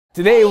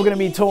Today we're gonna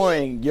be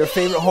touring your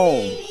favorite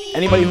home.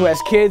 Anybody who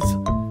has kids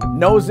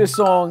knows this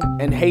song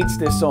and hates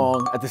this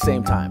song at the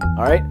same time,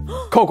 all right?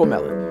 COCO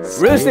Melon.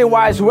 Real estate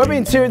wise, whoever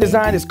interior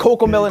designed this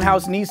COCO Melon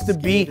house needs to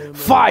be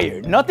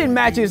fired. Nothing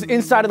matches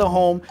inside of the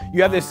home.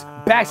 You have this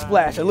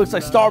backsplash. It looks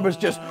like Starburst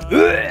just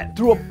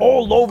threw up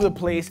all over the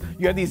place.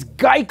 You have these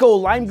Geico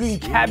lime green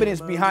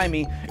cabinets behind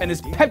me and this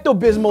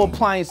Pepto-Bismol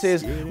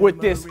appliances with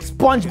this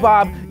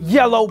SpongeBob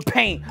yellow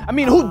paint. I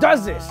mean, who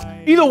does this?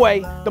 Either way,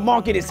 the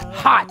market is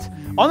hot.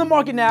 On the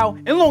market now,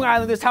 in Long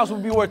Island, this house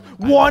will be worth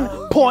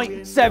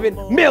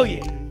 $1.7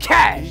 million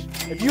cash.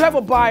 If you have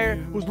a buyer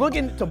who's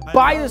looking to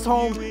buy this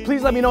home,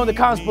 please let me know in the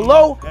comments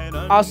below.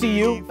 I'll see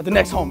you at the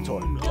next home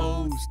tour.